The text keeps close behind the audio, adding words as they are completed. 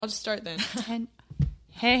I'll just start then.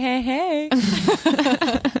 Hey.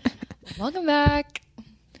 Welcome back.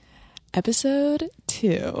 Episode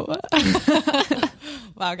 2.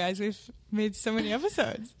 Wow, guys, we've made so many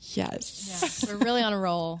episodes. Yes. Yeah, we're really on a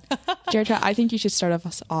roll. Jerica, I think you should start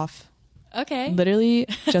us off Okay. literally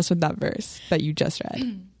just with that verse that you just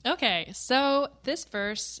read. Okay, so this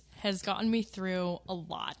verse has gotten me through a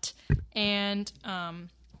lot. And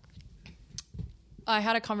I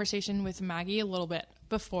had a conversation with Maggie a little bit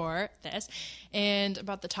before this and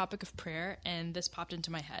about the topic of prayer, and this popped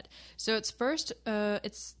into my head. So it's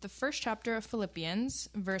the first chapter of Philippians,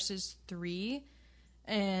 verses 3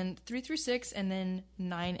 through 6, and then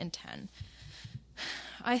 9 and 10.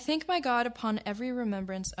 I thank my God upon every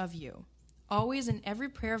remembrance of you, always in every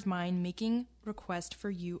prayer of mine, making request for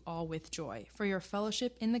you all with joy, for your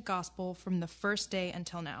fellowship in the gospel from the first day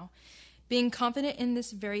until now, being confident in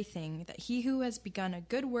this very thing, that he who has begun a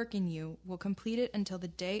good work in you will complete it until the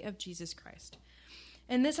day of Jesus Christ.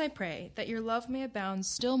 And this I pray, that your love may abound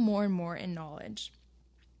still more and more in knowledge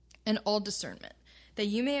and all discernment, that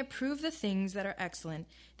you may approve the things that are excellent,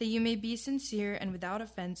 that you may be sincere and without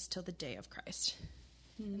offense till the day of Christ.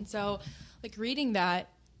 And so, like, reading that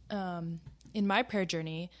in my prayer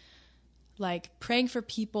journey, like praying for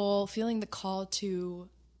people, feeling the call to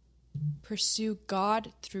pursue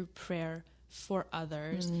God through prayer for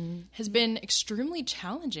others has been extremely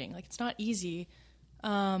challenging. Like, it's not easy.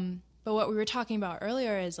 But what we were talking about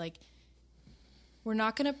earlier is, like, we're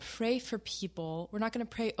not going to pray for people. We're not going to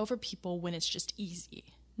pray over people when it's just easy.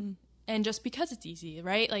 And just because it's easy,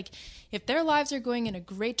 right? Like, if their lives are going in a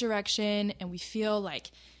great direction and we feel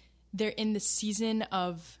like they're in the season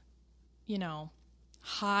of, you know,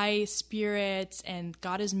 high spirits and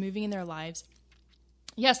God is moving in their lives,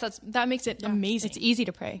 yes, that makes it amazing. It's easy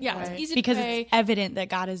to pray. Yeah, it's easy because to pray. It's evident that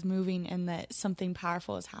God is moving and that something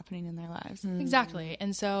powerful is happening in their lives. Exactly.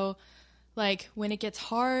 And so, like, when it gets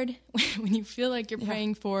hard, when you feel like you're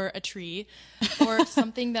praying for a tree or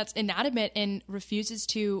something that's inanimate and refuses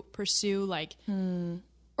to pursue, like,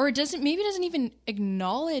 or doesn't even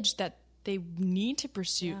acknowledge that they need to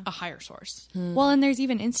pursue a higher source. Well, and there's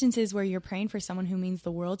even instances where you're praying for someone who means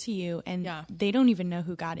the world to you and they don't even know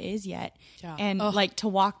who God is yet. Yeah. And like to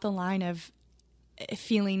walk the line of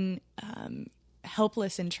feeling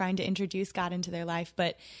helpless and trying to introduce God into their life,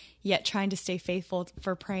 but yet trying to stay faithful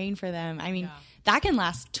for praying for them. I mean, that can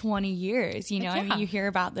last 20 years, you know. I mean, you hear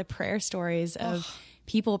about the prayer stories of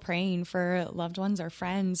people praying for loved ones or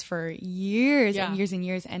friends for years and years and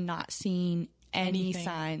years and not seeing any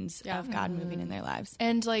signs of God moving in their lives.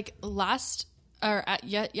 And like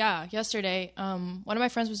yesterday, one of my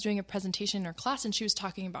friends was doing a presentation in her class and she was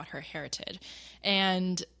talking about her heritage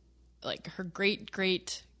and like her great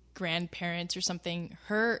grandparents or something,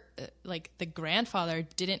 her like the grandfather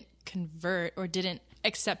didn't convert or didn't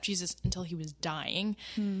accept Jesus until he was dying.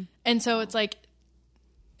 And so it's like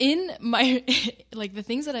in my like the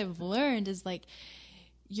things that I've learned is like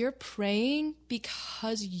you're praying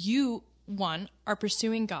because you are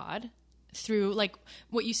pursuing God through, like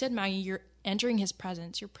what you said, Maggie, you're entering his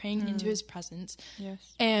presence, you're praying into his presence. Yes.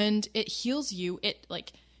 And it heals you. It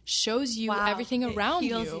like shows you everything around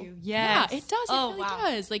you. Yes. Yeah, it does. It really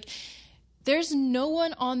does. Like there's no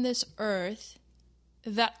one on this earth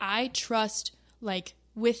that I trust like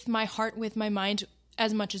with my heart, with my mind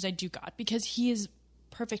as much as I do God, because he is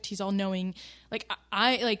perfect. He's all knowing. Like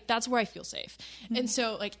I like, that's where I feel safe. And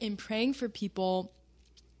so like in praying for people,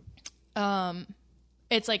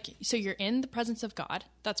 it's like, so you're in the presence of God.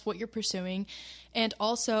 That's what you're pursuing. And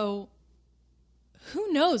also,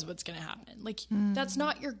 who knows what's going to happen? Like, that's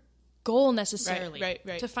not your goal necessarily.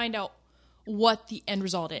 Right. To find out what the end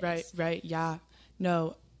result is. Right. Yeah.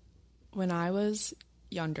 No, when I was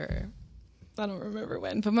younger, I don't remember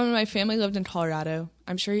when, but when my family lived in Colorado,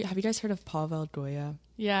 I'm sure, have you guys heard of Pavel Doya?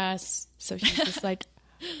 Yes. So he's this like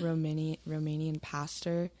Romanian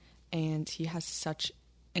pastor, and he has such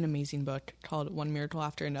an amazing book called One Miracle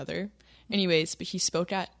After Another. Anyways, but he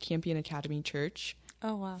spoke at Campion Academy Church.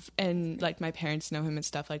 Oh, wow. And like my parents know him and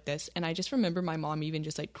stuff like this. And I just remember my mom even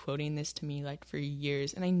just like quoting this to me like for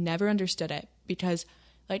years. And I never understood it because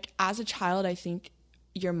like as a child, I think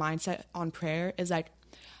your mindset on prayer is like,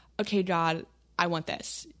 okay, God, I want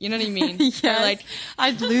this. You know what I mean? Yes. Or like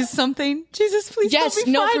I'd lose something. Jesus, please yes, help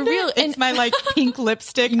me no, find for real. it. It's my like pink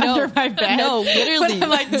lipstick under my bed. No, literally. When I'm,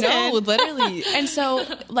 like, 10. No, literally. And so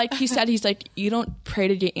like he said, he's like, you don't pray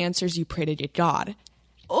to get answers, you pray to get God.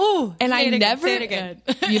 Oh, and I never,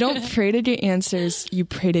 you don't pray to get answers, you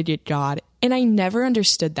pray to get God. And I never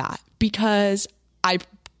understood that because I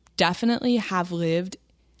definitely have lived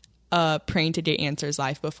praying to get answers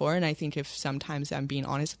life before, and I think if sometimes I'm being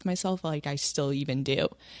honest with myself, like I still even do,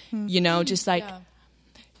 you know, just like,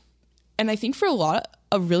 and I think for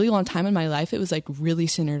a really long time in my life, it was like really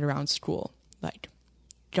centered around school, like,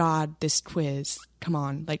 God, this quiz, come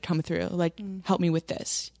on, like come through, like help me with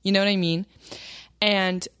this, you know what I mean?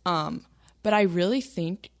 And but I really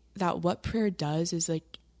think that what prayer does is like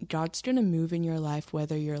God's gonna move in your life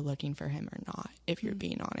whether you're looking for him or not, if you're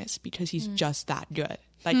being honest, because he's just that good.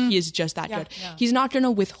 Like he is just that good. Yeah. He's not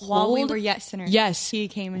gonna withhold. While we were yet sinners. Yes. He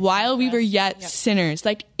came and while we were yet sinners.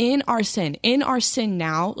 Like in our sin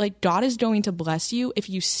now, like God is going to bless you if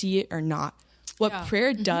you see it or not. What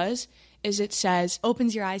prayer does is it says,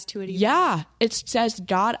 opens your eyes to it. It says,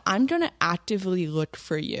 God, I'm going to actively look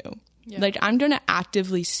for you. Yeah. Like I'm going to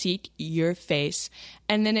actively seek your face.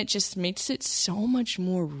 And then it just makes it so much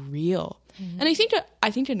more real. And I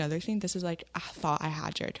think another thing, this is like a thought I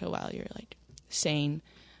had, Jericho, while you're like saying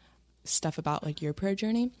stuff about like your prayer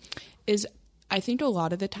journey, is I think a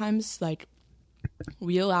lot of the times like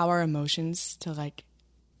we allow our emotions to like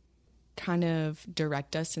kind of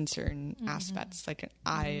direct us in certain aspects. Like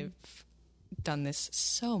I've done this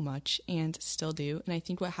so much and still do, and I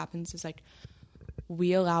think what happens is like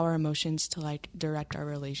we allow our emotions to like direct our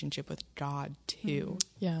relationship with God too.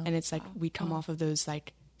 And it's like we come off of those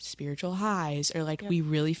like spiritual highs, or like we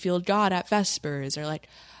really feel God at Vespers, or like,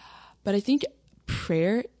 but I think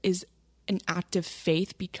prayer is an act of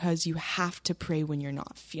faith because you have to pray when you're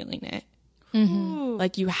not feeling it.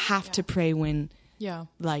 Like you have to pray when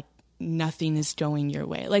like nothing is going your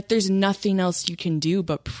way, like there's nothing else you can do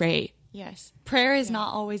but pray. Yes. Prayer is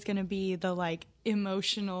not always going to be the like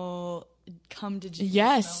emotional come to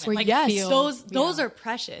Jesus moment. Like, those are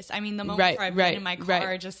precious. I mean, the moments where I've been in my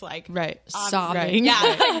car just like sobbing.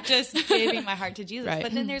 Like, just giving my heart to Jesus.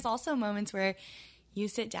 But then there's also moments where you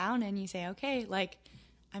sit down and you say, okay, like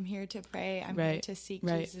I'm here to pray. I'm here to seek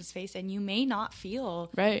Jesus' face. And you may not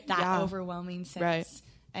feel that overwhelming sense.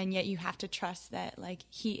 And yet you have to trust that, like,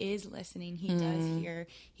 he is listening. He does hear.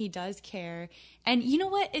 He does care. And you know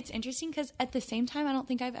what? It's interesting because at the same time, I don't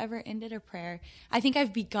think I've ever ended a prayer. I think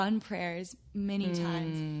I've begun prayers many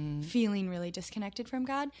times feeling really disconnected from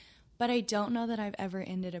God. But I don't know that I've ever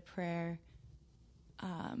ended a prayer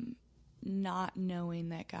not knowing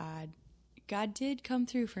that God did come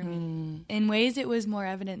through for me. In ways it was more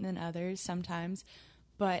evident than others sometimes.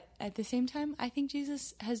 But at the same time, I think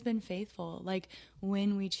Jesus has been faithful. Like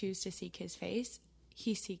when we choose to seek his face,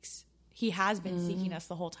 he has been seeking us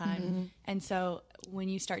the whole time. And so when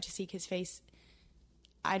you start to seek his face,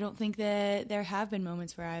 I don't think that there have been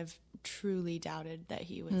moments where I've truly doubted that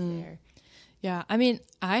he was there. Yeah. I mean,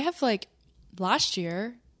 I have like last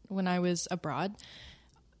year when I was abroad,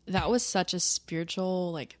 that was such a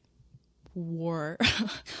spiritual like war.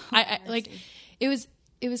 I like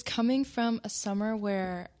it was coming from a summer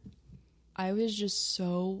where I was just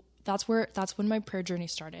so, that's when my prayer journey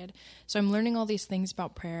started. So I'm learning all these things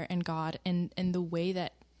about prayer and God and the way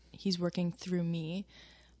that he's working through me.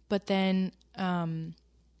 But then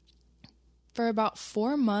for about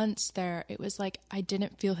 4 months there, it was like I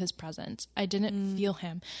didn't feel his presence. I didn't feel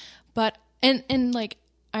him. But and like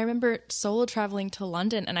I remember solo traveling to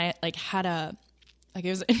London, and I like had it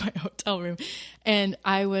was in my hotel room, and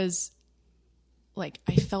I was like,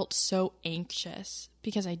 I felt so anxious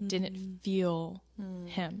because I didn't feel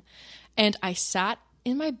him. And I sat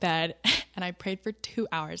in my bed and I prayed for 2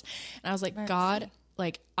 hours. And I was like, God,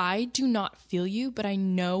 like, I do not feel you, but I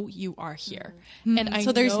know you are here. And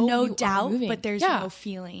so there's no doubt, but there's no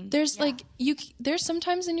feeling. There's like, there's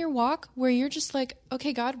sometimes in your walk where you're just like,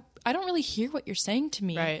 okay, God, I don't really hear what you're saying to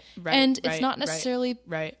me. And it's not necessarily,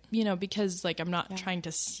 you know, because like, I'm not trying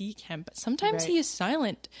to seek him, but sometimes he is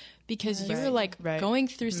silent because you're like going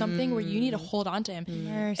through something where you need to hold on to him.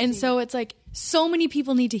 And so it's like, so many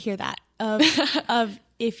people need to hear that of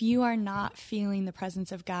if you are not feeling the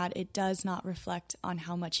presence of God, it does not reflect on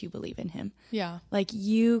how much you believe in him. Yeah. Like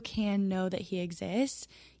you can know that he exists.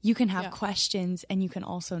 You can have questions and you can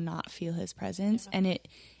also not feel his presence. And it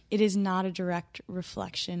is not a direct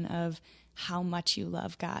reflection of how much you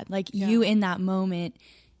love God. Like you in that moment,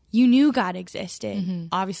 you knew God existed.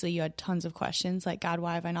 Obviously you had tons of questions like, God,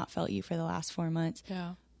 why have I not felt you for the last 4 months?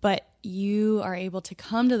 Yeah. But you are able to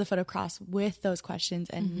come to the foot of cross with those questions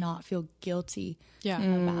and not feel guilty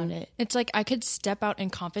about it. It's like I could step out in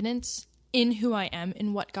confidence in who I am,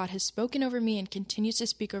 in what God has spoken over me and continues to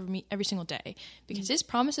speak over me every single day, because his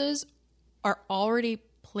promises are already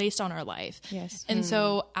placed on our life. Yes. And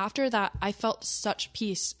so after that, I felt such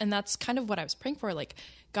peace. And that's kind of what I was praying for. Like,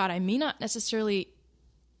 God, I may not necessarily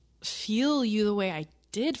feel you the way I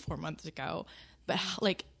did 4 months ago, but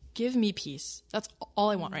like, give me peace. That's all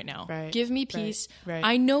I want right now. Right. Give me peace. Right.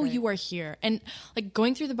 I know Right. you are here. And like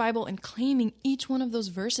going through the Bible and claiming each one of those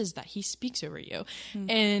verses that he speaks over you.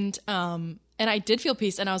 And I did feel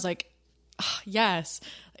peace, and I was like, oh, yes.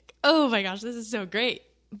 Like, oh my gosh, this is so great.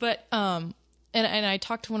 But and I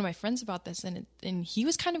talked to one of my friends about this, and he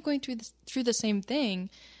was kind of going through the same thing.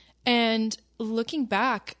 And looking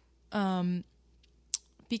back,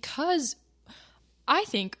 because I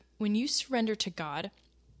think when you surrender to God,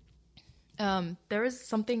 there was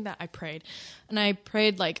something that I prayed, and I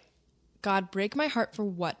prayed like, God, break my heart for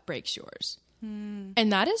what breaks yours.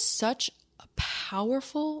 And that is such a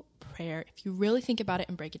powerful prayer if you really think about it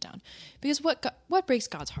and break it down. Because what breaks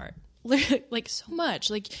God's heart? Like so much.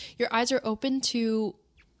 Like your eyes are open to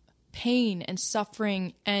pain and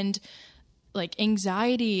suffering and like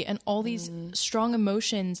anxiety and all these strong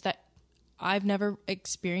emotions that I've never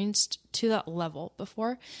experienced to that level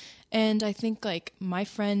before. And I think like my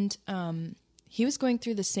friend, he was going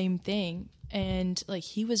through the same thing, and like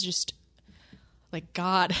he was just like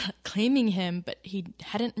God claiming him, but he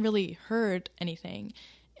hadn't really heard anything.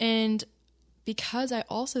 And because I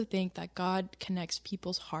also think that God connects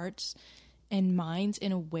people's hearts and minds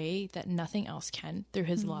in a way that nothing else can, through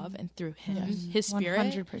his love and through him, his spirit.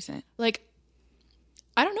 100%. Like,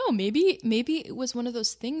 I don't know, maybe it was one of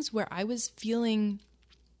those things where I was feeling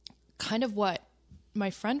kind of what my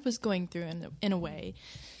friend was going through in a way.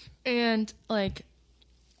 And like,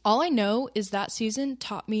 all I know is that season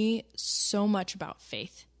taught me so much about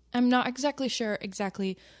faith. I'm not exactly sure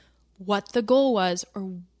what the goal was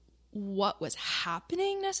or what was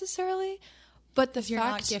happening necessarily, but the You're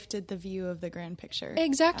not fact gifted the view of the grand picture.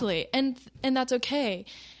 exactly, and that's okay.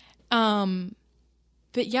 But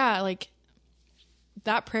yeah, like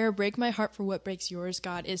that prayer, break my heart for what breaks yours,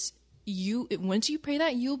 God, is once you pray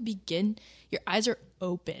that, you'll begin, your eyes are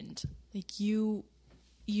opened. Like you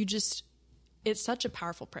just, it's such a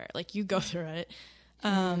powerful prayer. Like you go through it.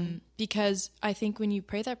 Because I think when you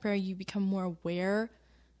pray that prayer, you become more aware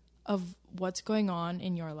of what's going on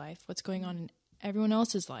in your life, what's going on in everyone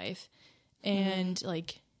else's life. And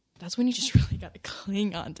like, that's when you just really got to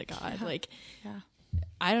cling on to God. Like,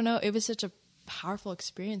 I don't know. It was such a powerful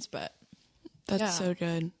experience, but That's so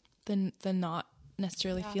good. the not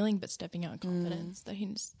necessarily feeling, but stepping out in confidence that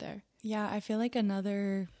he's there. Yeah, I feel like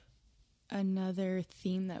another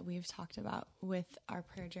theme that we've talked about with our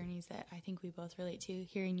prayer journeys that I think we both relate to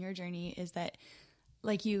hearing your journey is that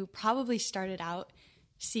like you probably started out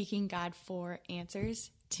seeking God for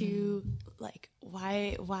answers to like,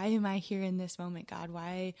 why am I here in this moment, God?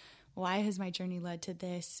 Why has my journey led to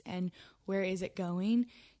this, and where is it going?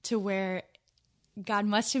 To where God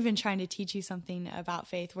must have been trying to teach you something about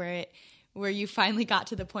faith, where you finally got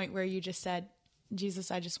to the point where you just said,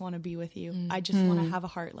 Jesus, I just want to be with you. I just want to have a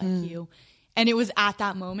heart like you. And it was at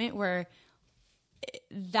that moment where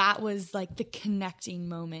that was like the connecting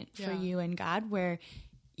moment for you and God, where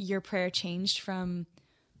your prayer changed from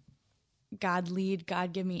God lead,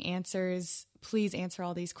 God give me answers, please answer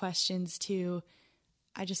all these questions, to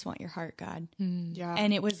I just want your heart, God. Yeah.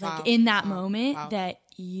 And it was like in that moment that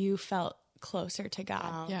you felt closer to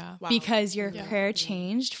God. Yeah. Because your prayer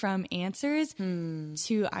changed from answers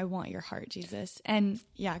to I want your heart, Jesus. And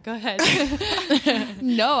yeah, go ahead.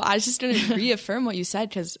 No, I was just going to reaffirm what you said,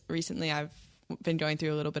 because recently I've been going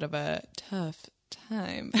through a little bit of a tough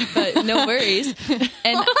time, but no worries.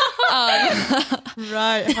 And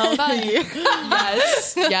Right, healthy.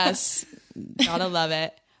 yes, gotta love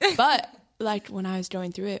it. But like when I was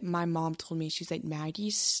going through it, my mom told me, she's like, Maggie,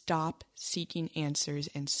 stop seeking answers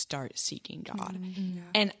and start seeking God.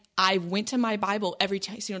 And I went to my Bible every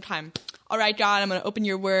single time. All right, God, I'm going to open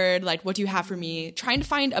your word. Like, what do you have for me? Trying to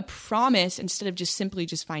find a promise instead of just simply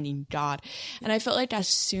just finding God. And I felt like as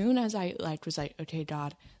soon as I was like, okay,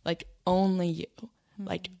 God, like only you,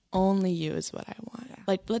 like only you is what I want.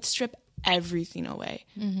 Like, let's strip everything away.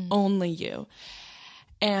 Only you.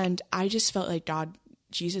 And I just felt like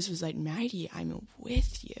Jesus was like, Maggie, I'm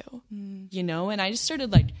with you, you know? And I just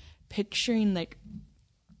started like picturing like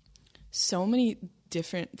so many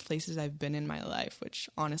different places I've been in my life, which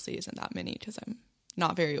honestly isn't that many because I'm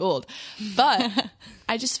not very old. But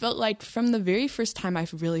I just felt like from the very first time I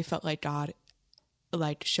really felt like God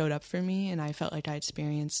like showed up for me, and I felt like I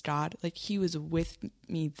experienced God, like he was with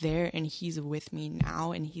me there, and he's with me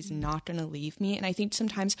now, and he's not going to leave me. And I think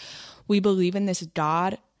sometimes we believe in this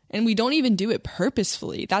God and we don't even do it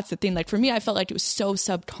purposefully. That's the thing. Like for me, I felt like it was so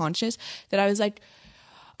subconscious that I was like,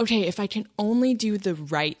 okay, if I can only do the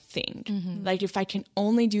right thing, like if I can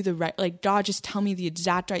only do the right, like God, just tell me the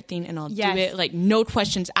exact right thing and I'll do it. Like no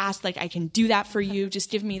questions asked. Like I can do that for you. Just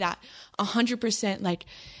give me that 100%. Like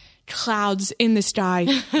clouds in the sky,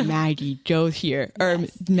 Maggie, go here, or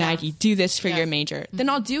Maggie, do this for your major, then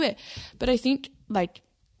I'll do it. But I think, like,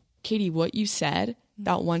 Katie, what you said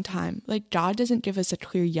that one time, like, God doesn't give us a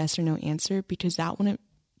clear yes or no answer because that wouldn't,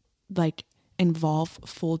 like, involve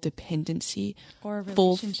full dependency Or a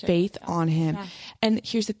full relationship faith with God. on him. Yeah. And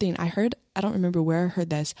here's the thing, I don't remember where I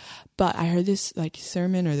heard this, but I heard this like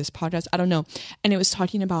sermon or this podcast, I don't know, and it was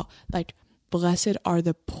talking about like, blessed are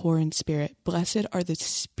the poor in spirit, blessed are the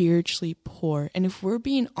spiritually poor. And if we're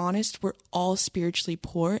being honest, we're all spiritually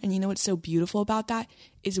poor. And you know what's so beautiful about that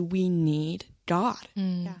is we need God,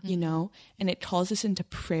 you know, and it calls us into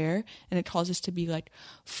prayer, and it calls us to be like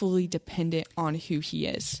fully dependent on who he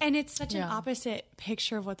is. And it's such an opposite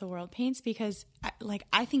picture of what the world paints, because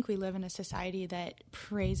I think we live in a society that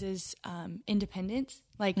praises independence.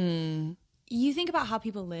 Like, you think about how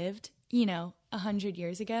people lived, 100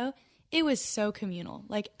 years ago. It was so communal.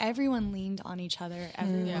 Like, everyone leaned on each other.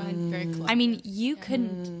 Everyone, very close. I mean, you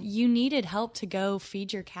couldn't. You needed help to go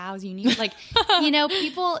feed your cows. You need, like,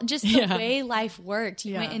 people. Just the way life worked.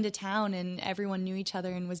 You went into town, and everyone knew each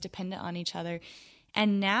other and was dependent on each other.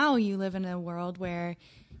 And now you live in a world where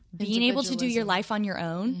being able to do your life on your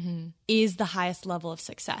own is the highest level of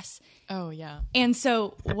success. Oh, yeah. And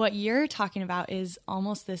so, what you're talking about is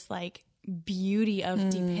almost this like beauty of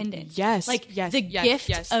dependence. Yes, like yes, the yes, gift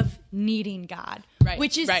yes. of needing God, Right,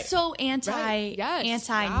 which is right. so anti Right, yes.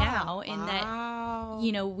 now, in Wow.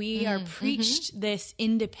 that we are preached this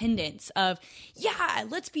independence of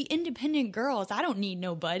let's be independent girls. I don't need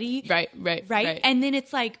nobody. Right. And then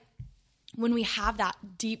it's like, when we have that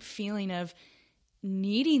deep feeling of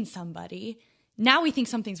needing somebody, now we think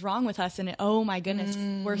something's wrong with us, and oh my goodness,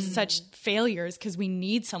 we're such failures because we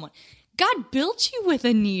need someone. God built you with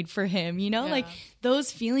a need for him, like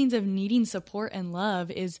those feelings of needing support and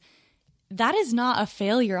love that is not a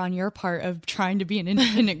failure on your part of trying to be an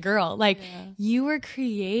independent girl. Like, you were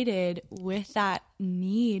created with that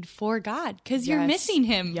need for God because you're missing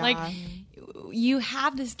him. Yeah. Like, you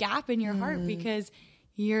have this gap in your heart because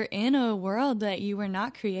you're in a world that you were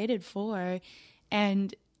not created for.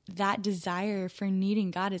 And that desire for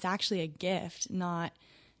needing God is actually a gift, not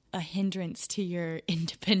a hindrance to your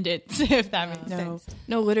independence, if that makes sense.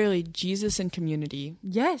 No, literally, Jesus and community.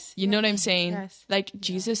 Yes. You know what I'm saying? Yes. Like,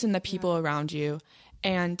 Jesus and the people around you.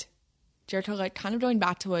 And Jericho, like, kind of going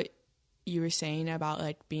back to what you were saying about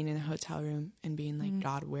like being in a hotel room and being like,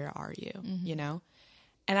 God, where are you? You know?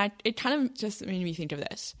 And it kind of just made me think of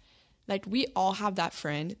this. Like, we all have that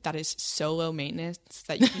friend that is so low maintenance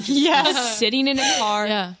that you can just be sitting in a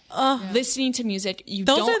car, listening to music.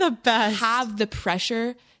 Those are the best. Have the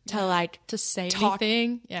pressure to like To say talk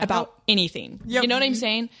anything about anything. You know what I'm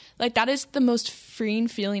saying? Like, that is the most freeing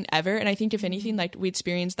feeling ever. And I think if anything, like, we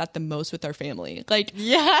experience that the most with our family. Like,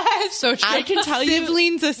 Yes. So true. I can tell you,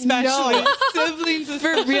 Siblings especially. Siblings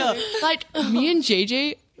especially. for real. Like, me and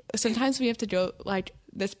JJ, sometimes we have to go, like,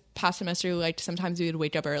 this past semester, like, sometimes we would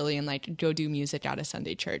wake up early and like go do music at a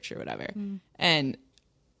Sunday church or whatever. And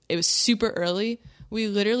it was super early. We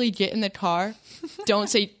literally get in the car, don't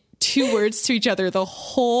say 2 words to each other the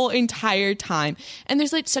whole entire time. And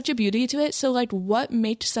there's like such a beauty to it. So like, what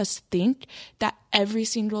makes us think that every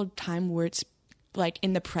single time we're like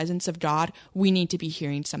in the presence of God, we need to be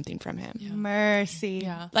hearing something from him? Mercy.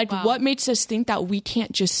 Yeah. Like, what makes us think that we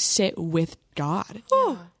can't just sit with God?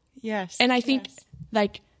 Yes. And I think,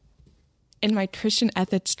 like, in my Christian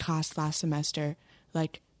ethics class last semester,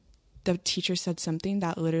 like, the teacher said something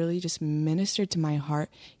that literally just ministered to my heart.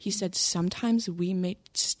 He said, sometimes we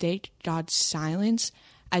mistake God's silence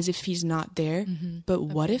as if he's not there, but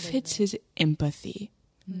what if it's his empathy?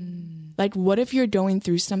 Like, what if you're going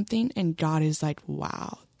through something and God is like,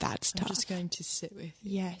 wow, that's tough. I'm just going to sit with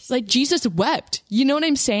you. Yes. Like, Jesus wept. You know what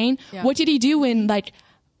I'm saying? Yeah. What did he do when, like,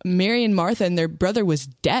 Mary and Martha and their brother was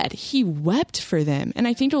dead? He wept for them. And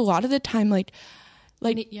I think a lot of the time, like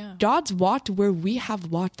God's walked where we have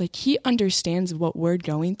walked. Like, he understands what we're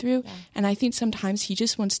going through. And I think sometimes he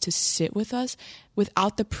just wants to sit with us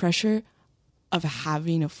without the pressure of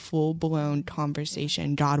having a full-blown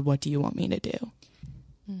conversation. God, what do you want me to do?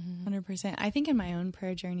 100%. I think in my own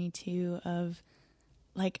prayer journey too, of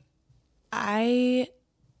like, I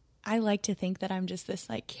like to think that I'm just this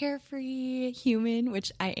like carefree human,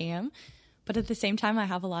 which I am, but at the same time I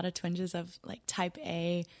have a lot of twinges of like type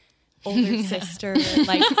A, older sister,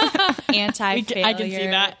 like anti-failure. I can see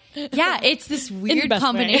that. Yeah, it's this weird best way.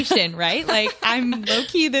 combination, right? Like, I'm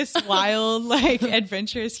low-key this wild, like,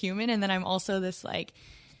 adventurous human, and then I'm also this like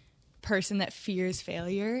person that fears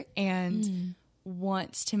failure and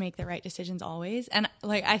wants to make the right decisions always. And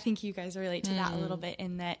like, I think you guys relate to that a little bit,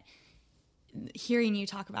 in that hearing you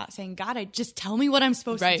talk about saying, God, I just tell me what I'm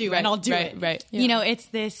supposed to do and I'll do it. Right. You know, it's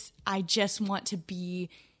this, I just want to be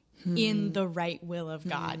in the right will of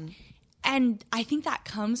God. And I think that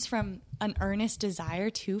comes from an earnest desire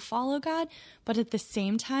to follow God. But at the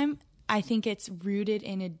same time, I think it's rooted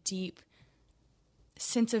in a deep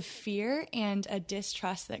sense of fear and a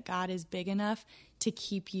distrust that God is big enough to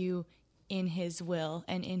keep you in his will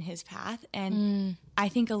and in his path. And I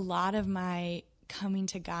think a lot of my coming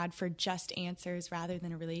to God for just answers rather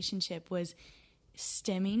than a relationship was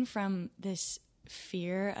stemming from this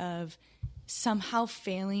fear of somehow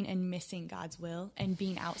failing and missing God's will and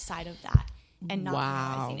being outside of that and not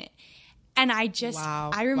realizing it. And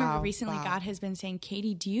I remember recently God has been saying,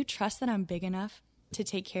 Katie, do you trust that I'm big enough to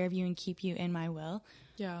take care of you and keep you in my will?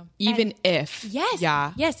 Yeah. Even if. Yes.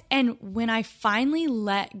 Yeah. Yes. And when I finally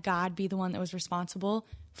let God be the one that was responsible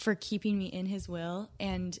for keeping me in his will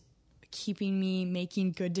and keeping me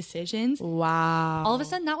making good decisions, Wow. all of a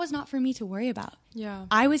sudden that was not for me to worry about. Yeah.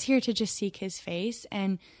 I was here to just seek his face.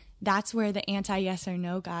 And that's where the anti-yes or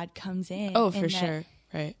no God comes in. Oh, for that, sure.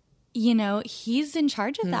 Right. You know, he's in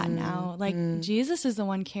charge of that now. Like Jesus is the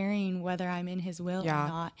one carrying whether I'm in his will or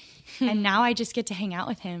not. And now I just get to hang out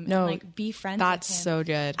with him and like be friends with him. That's so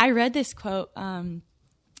good. I read this quote.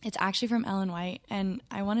 It's actually from Ellen White, and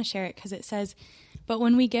I want to share it because it says, "But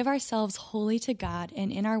when we give ourselves wholly to God and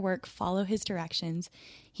in our work follow his directions,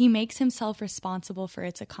 he makes himself responsible for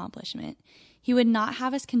its accomplishment. He would not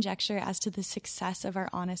have us conjecture as to the success of our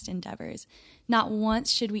honest endeavors. Not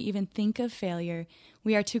once should we even think of failure.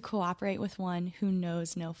 We are to cooperate with one who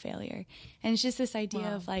knows no failure." And it's just this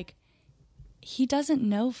idea of like, he doesn't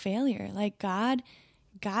know failure. Like God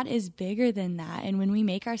is bigger than that. And when we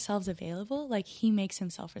make ourselves available, like he makes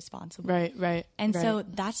himself responsible. Right. And so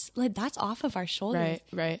that's off of our shoulders.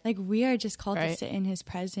 Right. Like we are just called to sit in his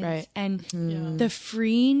presence. Right. And the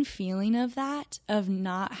freeing feeling of that, of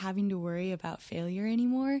not having to worry about failure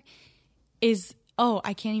anymore is,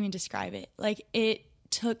 I can't even describe it. Like it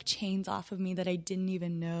took chains off of me that I didn't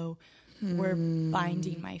even know were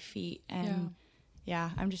binding my feet. And yeah,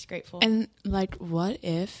 I'm just grateful. And like, what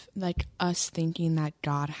if like us thinking that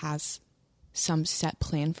God has some set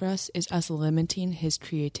plan for us is us limiting his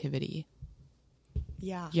creativity?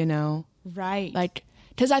 Yeah. You know? Right. Like,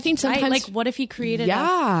 because I think sometimes, like, what if he created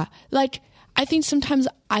us? Like, I think sometimes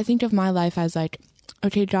I think of my life as like,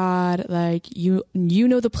 okay, God, like you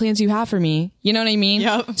know the plans you have for me. You know what I mean?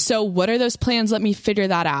 Yep. So what are those plans? Let me figure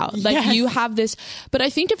that out. Like you have this, but I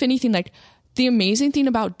think if anything, like the amazing thing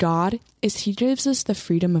about God is he gives us the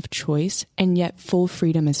freedom of choice, and yet full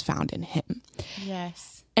freedom is found in him.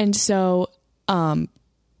 Yes. And so,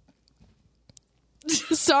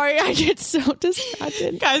 sorry, I get so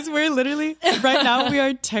distracted. Guys, we're literally right now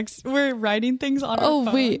we're writing things on our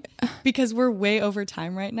phone. Wait. Because we're way over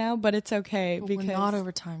time right now, but it's okay because we're not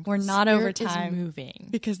over time. We're not over Spirit time. is moving.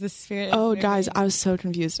 Because the spirit is Oh, moving. guys, I was so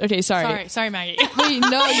confused. Okay, sorry. Sorry, Maggie. Wait,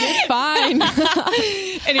 no, you're fine.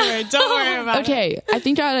 Anyway, don't worry about it. Okay, I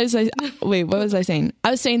think I was like, wait, what was I saying?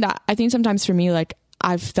 I was saying that I think sometimes for me, like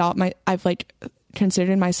I've like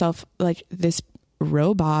considered myself like this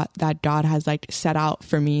robot that God has like set out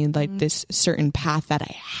for me, like this certain path that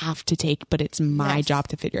I have to take, but it's my job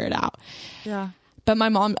to figure it out. Yeah. But my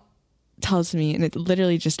mom tells me, and it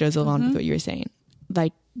literally just goes along with what you were saying,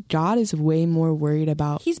 like God is way more worried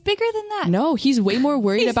about. He's bigger than that. No, he's way more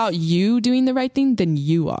worried about you doing the right thing than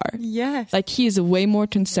you are. Yes. Like he is way more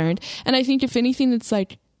concerned. And I think if anything, it's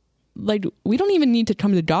like we don't even need to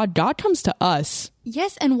come to God. God comes to us.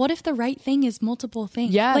 Yes, and what if the right thing is multiple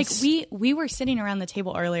things? Yes. Like we were sitting around the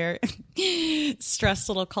table earlier, stressed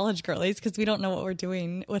little college girlies, because we don't know what we're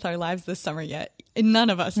doing with our lives this summer yet. None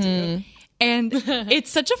of us do. And it's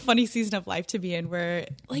such a funny season of life to be in where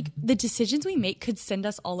like the decisions we make could send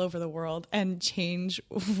us all over the world and change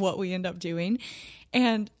what we end up doing.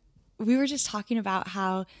 And we were just talking about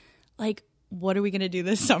how like, what are we going to do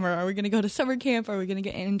this summer? Are we going to go to summer camp? Are we going to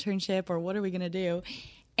get an internship? Or what are we going to do?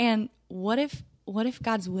 And what if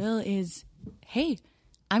God's will is, hey,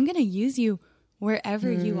 I'm going to use you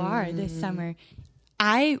wherever you are this summer.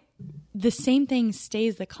 The same thing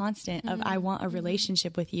stays the constant of I want a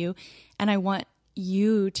relationship with you, and I want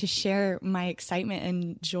you to share my excitement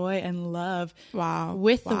and joy and love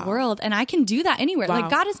with the world. And I can do that anywhere. Like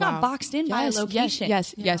God is not boxed in by a location.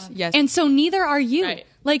 Yes. And so neither are you. Right.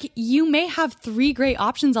 Like you may have 3 great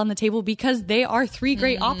options on the table because they are 3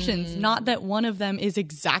 great options, not that one of them is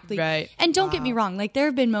exactly right. And don't get me wrong. Like there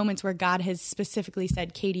have been moments where God has specifically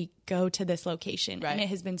said, Katie, go to this location. Right. And it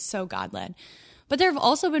has been so God led. But there have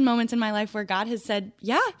also been moments in my life where God has said,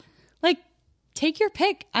 yeah, like take your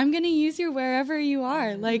pick. I'm going to use you wherever you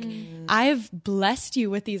are. Like, I've blessed you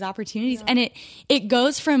with these opportunities. And it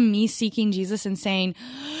goes from me seeking Jesus and saying,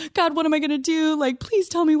 God, what am I going to do? Like, please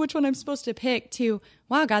tell me which one I'm supposed to pick, to,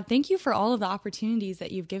 wow, God, thank you for all of the opportunities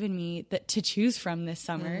that you've given me to choose from this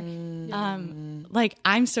summer. Like,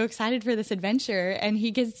 I'm so excited for this adventure. And he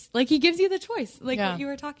gives you the choice, like what you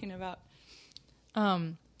were talking about.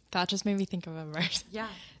 That just made me think of a verse. Yeah.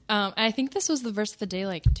 And I think this was the verse of the day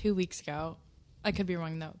like 2 weeks ago. I could be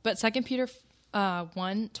wrong though. But 2 Peter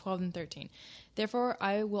 1, 12 and 13. Therefore,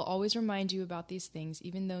 I will always remind you about these things,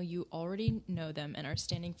 even though you already know them and are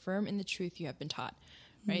standing firm in the truth you have been taught.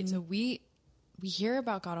 Right? So we hear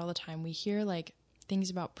about God all the time. We hear like things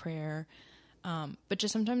about prayer. But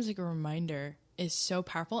just sometimes like a reminder is so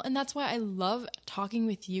powerful. And that's why I love talking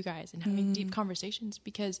with you guys and having deep conversations,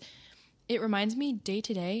 because it reminds me day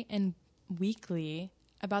to day and weekly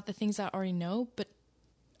about the things that I already know, but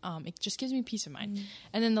it just gives me peace of mind.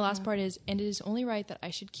 And then the last part is, and it is only right that I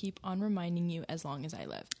should keep on reminding you as long as I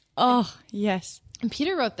live. Oh, yes. And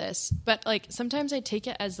Peter wrote this, but like sometimes I take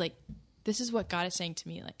it as like, this is what God is saying to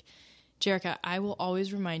me. Like, Jerica, I will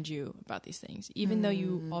always remind you about these things, even though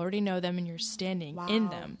you already know them and you're standing in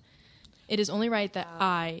them. It is only right that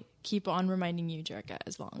I keep on reminding you, Jerica,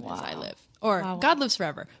 as long as I live. Or God lives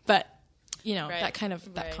forever, but you know, that kind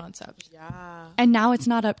of, that concept. Yeah. And now it's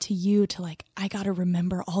not up to you to like, I got to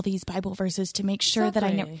remember all these Bible verses to make sure that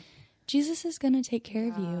I know. Jesus is going to take care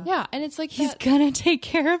of you. Yeah. And it's like, He's going to take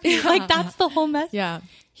care of you. Like, that's the whole message. yeah.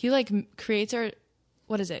 He like creates our,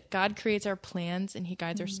 what is it? God creates our plans and he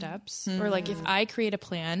guides our steps. Or like if I create a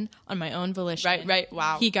plan on my own volition. Right.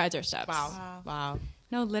 Wow. He guides our steps. Wow.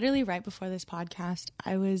 No, literally right before this podcast,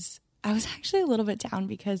 I was actually a little bit down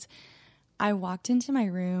because I walked into my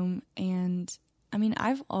room, and I mean,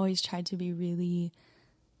 I've always tried to be really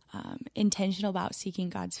intentional about seeking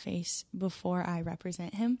God's face before I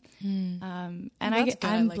represent him. And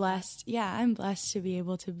I'm blessed. Yeah, I'm blessed to be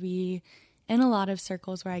able to be in a lot of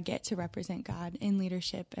circles where I get to represent God in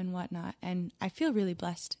leadership and whatnot. And I feel really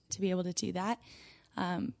blessed to be able to do that.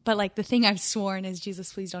 But like the thing I've sworn is,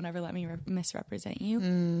 Jesus, please don't ever let me misrepresent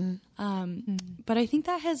you. But I think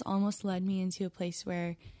that has almost led me into a place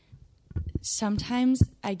where sometimes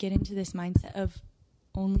I get into this mindset of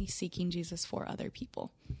only seeking Jesus for other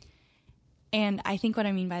people. And I think what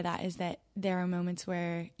I mean by that is that there are moments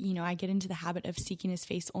where, you know, I get into the habit of seeking his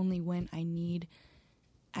face only when I need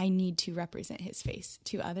to represent his face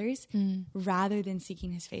to others, rather than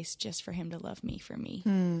seeking his face just for him to love me for me.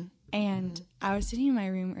 And I was sitting in my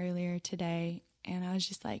room earlier today, and I was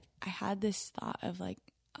just like, I had this thought of like,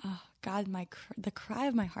 oh God, the cry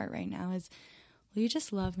of my heart right now is, will you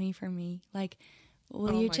just love me for me? Like,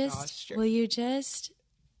 will you just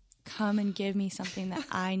come and give me something that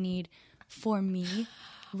I need for me,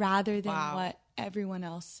 rather than what everyone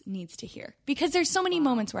else needs to hear? Because there's so many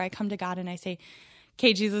moments where I come to God and I say,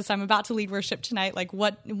 okay, Jesus, I'm about to lead worship tonight. Like,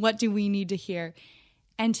 what do we need to hear?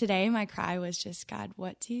 And today my cry was just, God,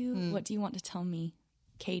 what do you want to tell me,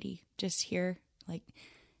 Katie, just here, like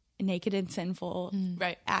naked and sinful,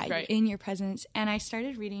 in your presence? And I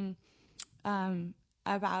started reading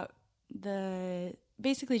about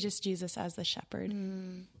basically just Jesus as the shepherd.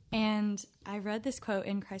 And I read this quote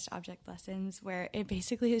in Christ Object Lessons where it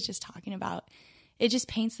basically is just talking about, it just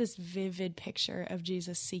paints this vivid picture of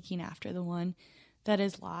Jesus seeking after the one that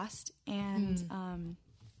is lost. And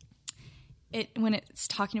when it's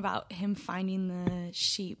talking about him finding the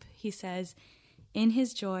sheep, he says, in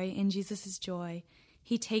Jesus' joy,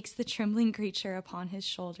 he takes the trembling creature upon his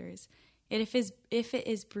shoulders. If it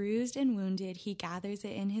is bruised and wounded, he gathers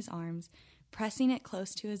it in his arms, pressing it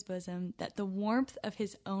close to his bosom, that the warmth of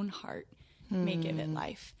his own heart may give it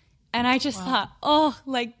life. And I just thought,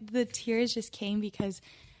 like the tears just came, because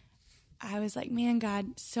I was like, man,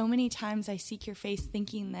 God, so many times I seek your face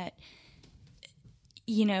thinking that,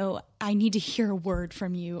 you know, I need to hear a word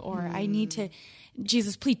from you, or I need to,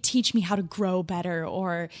 Jesus, please teach me how to grow better,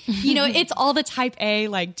 or, you know, it's all the type A,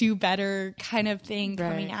 like do better kind of thing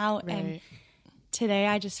coming out. And today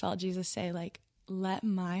I just felt Jesus say, like, let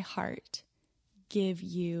my heart give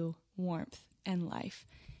you warmth and life.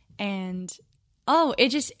 And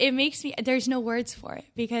it makes me, there's no words for it,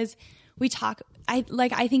 because we talk, I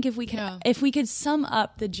think if we could sum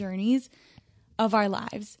up the journeys of our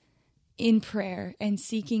lives in prayer and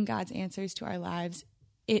seeking God's answers to our lives,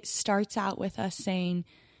 it starts out with us saying,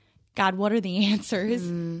 God, what are the answers?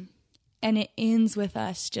 And it ends with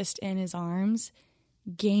us just in his arms,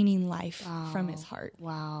 gaining life from his heart.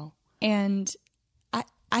 Wow. And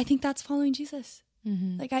I think that's following Jesus.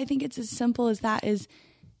 Like, I think it's as simple as that, is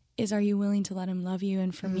is, are you willing to let him love you?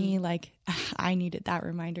 And for me, like, I needed that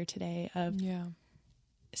reminder today of Yeah.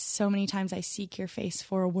 so many times I seek your face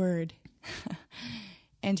for a word.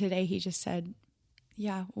 And today he just said,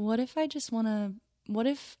 yeah, what if I just want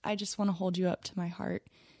to hold you up to my heart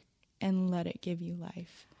and let it give you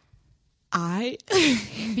life?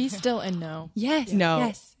 Be still and know. Yes.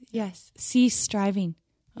 No. Yes. Cease striving.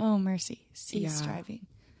 Oh, mercy. Cease Yeah. striving.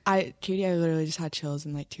 Katie, I literally just had chills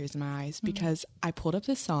and like tears in my eyes because I pulled up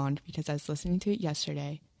this song because I was listening to it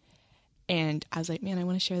yesterday and I was like, man, I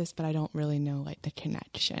want to share this, but I don't really know like the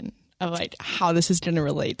connection of like how this is going to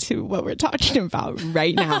relate to what we're talking about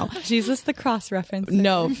right now. Jesus the cross reference.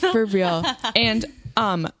 No, for real. And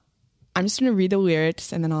I'm just going to read the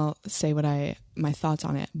lyrics and then I'll say my thoughts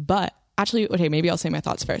on it. But actually, okay, maybe I'll say my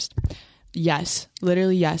thoughts first. Yes,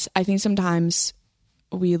 literally yes. I think sometimes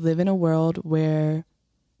we live in a world where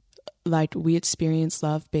like we experience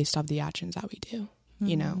love based off the actions that we do,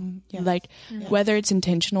 you know, Yes. like whether it's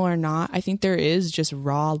intentional or not, I think there is just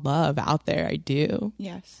raw love out there. I do.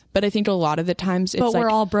 Yes. But I think a lot of the times it's But like, we're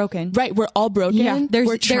all broken. right. We're all broken. Yeah,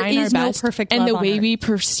 We're trying there is our no best. perfect and love the on way earth. we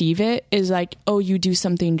perceive it is like, oh, you do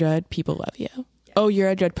something good, people love you. Oh, you're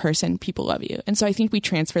a good person, people love you. And so I think we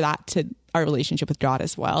transfer that to our relationship with God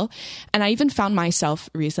as well. And I even found myself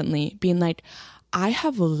recently being like, I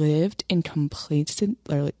have lived in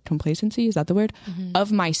complacency, is that the word?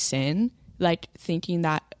 Of my sin, like thinking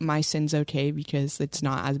that my sin's okay because it's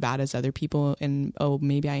not as bad as other people and oh,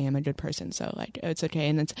 maybe I am a good person, so like it's okay.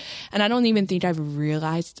 And I don't even think I've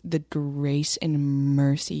realized the grace and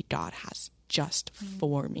mercy God has just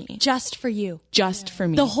for me. Just for you. Just for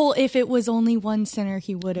me. If it was only one sinner,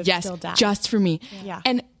 he would have Yes, still died. just for me. Yeah.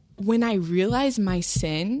 And when I realize my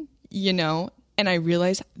sin, you know, and I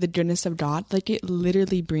realize the goodness of God, like it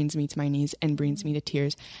literally brings me to my knees and brings me to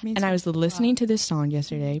tears. And I was listening to this song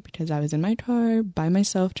yesterday because I was in my car by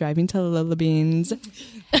myself driving to Lila Beans.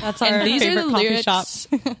 That's our And these are favorite the coffee lyrics,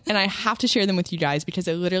 shop. and I have to share them with you guys because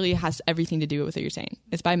it literally has everything to do with what you're saying.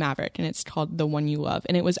 It's by Maverick and it's called The One You Love.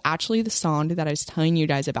 And it was actually the song that I was telling you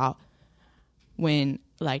guys about when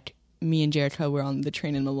like me and Jericho were on the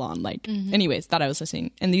train in Milan. Like, anyways, that I was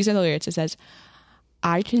listening. And these are the lyrics. It says,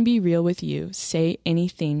 I can be real with you, say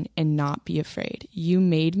anything and not be afraid. You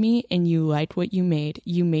made me and you like what you made.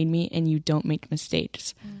 You made me and you don't make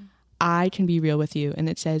mistakes. I can be real with you. And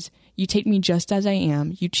it says, you take me just as I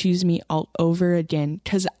am. You choose me all over again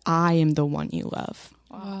because I am the one you love.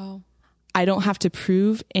 Wow. I don't have to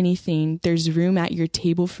prove anything. There's room at your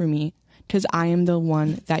table for me because I am the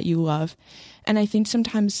one that you love. And I think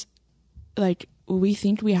sometimes like we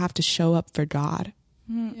think we have to show up for God,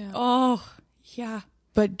 Yeah. Oh, yeah.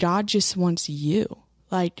 but God just wants you.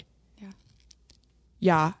 Like,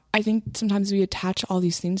 yeah, I think sometimes we attach all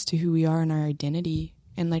these things to who we are and our identity.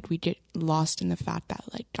 And like we get lost in the fact that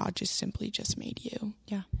like God just simply just made you.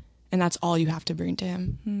 Yeah. And that's all you have to bring to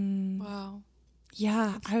him. Wow.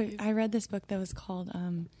 Yeah. I read this book that was called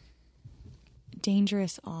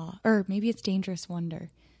Dangerous Awe, or maybe it's Dangerous Wonder.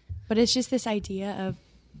 But it's just this idea of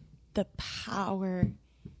the power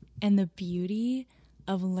and the beauty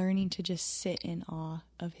of learning to just sit in awe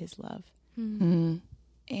of his love.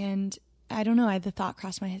 And I don't know, the thought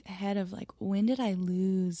crossed my head of like, when did I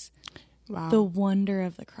lose Wow. the wonder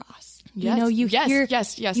of the cross? Yes, You know, you yes, hear,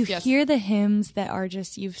 yes, yes, you yes. hear the hymns that are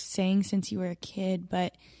just, you've sang since you were a kid,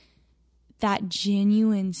 but that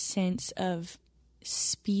genuine sense of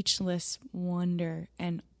speechless wonder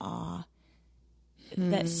and awe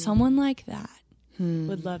that someone like that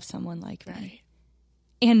would love someone like me.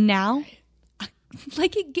 And now,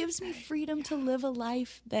 like, it gives me freedom to live a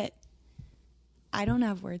life that I don't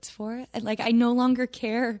have words for. Like, I no longer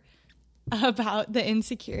care about the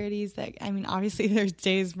insecurities that, I mean, obviously there's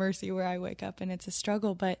days, Mercy, where I wake up and it's a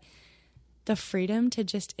struggle, but the freedom to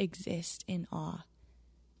just exist in awe.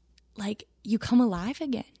 Like, you come alive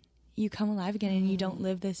again. You come alive again and you don't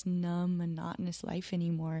live this numb, monotonous life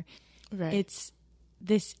anymore. Right. It's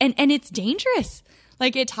this, and it's dangerous.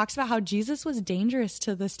 Like, it talks about how Jesus was dangerous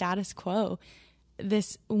to the status quo.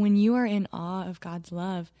 This, when you are in awe of God's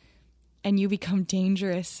love and you become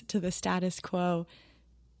dangerous to the status quo,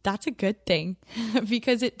 that's a good thing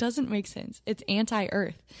because it doesn't make sense. It's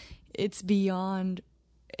anti-earth. It's beyond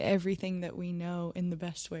everything that we know in the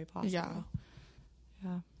best way possible. Yeah.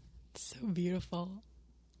 Yeah. It's so beautiful.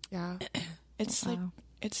 Yeah. It's Wow. like,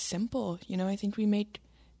 it's simple. You know, I think we make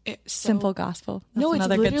it so Simple gospel. That's no, it's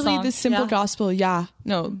another good literally song. the simple Yeah. gospel. Yeah.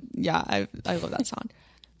 No, yeah, I love that song.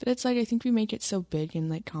 But it's like, I think we make it so big and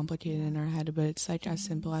like complicated in our head, but it's like as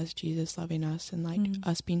simple as Jesus loving us and like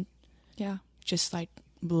us being Yeah. just like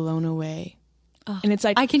blown away. Oh, And it's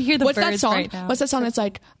like, I can hear the what's that birds song? right now. What's that song? It's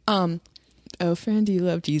like, oh, friend, do you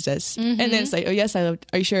love Jesus? And then it's like, oh, yes, I love,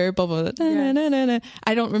 are you sure? Blah, blah, blah. Yes. Na, na, na.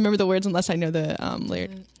 I don't remember the words unless I know the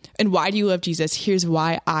lyric. And why do you love Jesus? Here's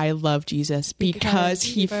why I love Jesus. Because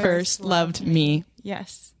he first loved me.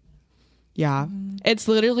 Yes. Yeah. It's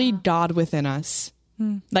literally God within us.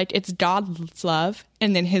 Like, it's God's love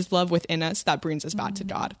and then his love within us that brings us back to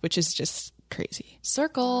God, which is just crazy.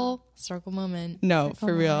 Circle moment. No,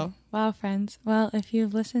 for real. Wow, friends. Well, if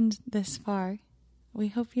you've listened this far, we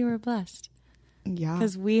hope you were blessed. Yeah.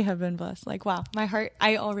 Because we have been blessed. Like, wow, my heart,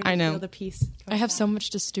 I already know. feel the peace. I have so much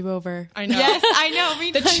to stew over. I know. Yes, I know.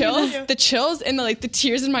 Me The chills and the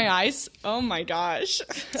tears in my eyes. Oh my gosh.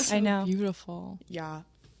 I know. Beautiful. Yeah.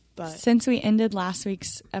 But Since we ended last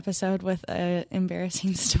week's episode with an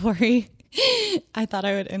embarrassing story, I thought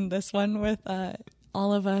I would end this one with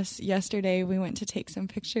all of us. Yesterday, we went to take some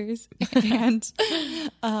pictures, and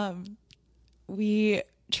we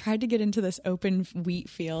tried to get into this open wheat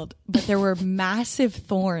field, but there were massive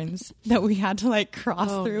thorns that we had to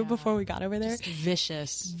cross through before we got over there.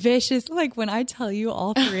 Vicious. Vicious. Like, when I tell you,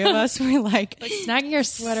 all three of us were like Snagging our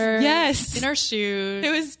sweater. Yes. In our shoes. It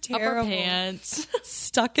was Up our terrible. pants.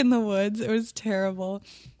 Stuck in the woods. It was terrible.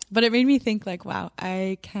 But it made me think, wow,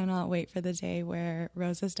 I cannot wait for the day where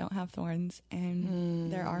roses don't have thorns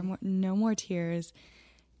and there are no more tears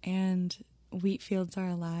and wheat fields are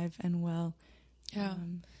alive and well. Yeah.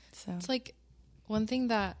 So It's like one thing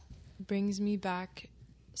that brings me back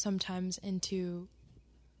sometimes into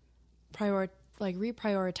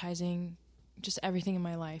reprioritizing just everything in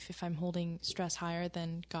my life if I'm holding stress higher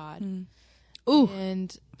than God. Ooh.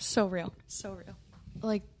 And so real. So real.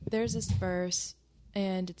 like there's this verse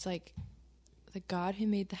and it's like the God who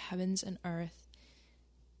made the heavens and earth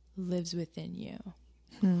lives within you.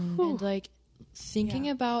 And like thinking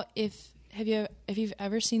about if you've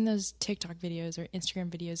ever seen those TikTok videos or Instagram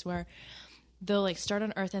videos where they'll start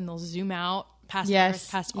on Earth and they'll zoom out past Earth,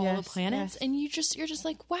 past all the planets, and you're just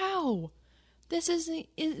like, wow, this isn't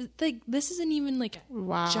even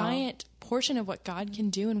a giant portion of what God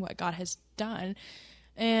can do and what God has done.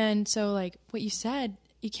 And so what you said,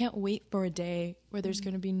 you can't wait for a day where there's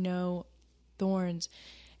going to be no thorns.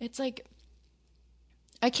 It's like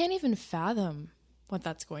I can't even fathom what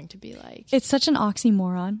that's going to be like. It's such an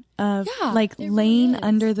oxymoron of it really laying is.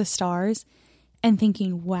 under the stars and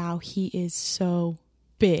thinking, wow, he is so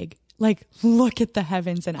big. Look at the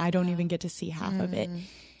heavens and I don't even get to see half of it.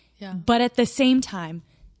 Yeah. But at the same time,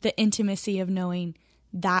 the intimacy of knowing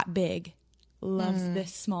that big loves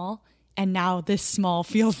this small and now this small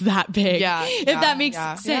feels that big. Yeah, If yeah, that makes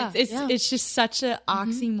yeah. sense. Yeah, It's just such an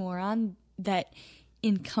oxymoron that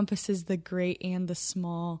encompasses the great and the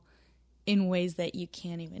small in ways that you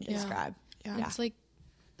can't even describe. Yeah. It's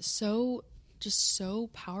so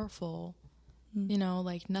powerful.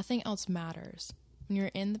 Nothing else matters. When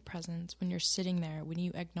you're in the presence, when you're sitting there, when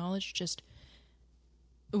you acknowledge just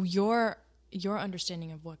your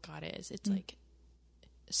understanding of what God is, it's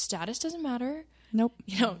status doesn't matter. Nope.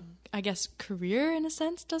 I guess career in a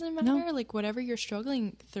sense doesn't matter. Whatever you're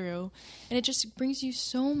struggling through, and it just brings you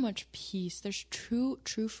so much peace. There's true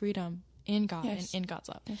freedom in God and in God's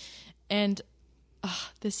love. Yes. And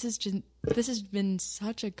this has been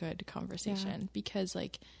such a good conversation because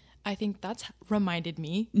I think that's reminded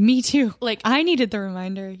me. Me too. I needed the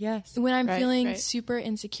reminder. Yes. When I'm feeling super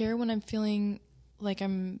insecure, when I'm feeling like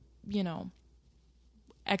I'm,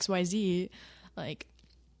 XYZ,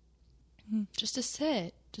 just to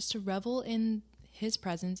sit, just to revel in his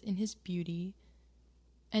presence, in his beauty,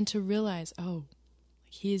 and to realize,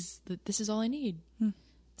 this is all I need.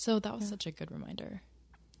 So that was such a good reminder.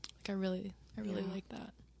 I really like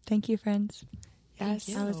that. Thank you, friends.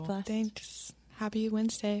 yes, I was blessed. Thanks. Happy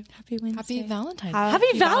Wednesday. Happy Wednesday. Happy Valentine's Day.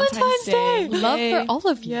 Happy Valentine's Day. Love for all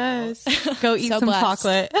of you. Yes. Go eat So some blessed.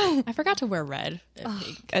 chocolate. I forgot to wear red.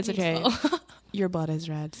 It's okay. Your blood is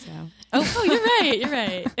red, so. Oh, you're right. You're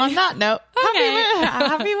right. On that note, Okay.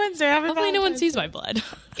 happy Wednesday. Happy Hopefully no one Valentine's sees my blood.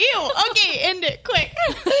 Ew. Okay, end it quick.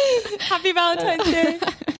 Happy Valentine's Day.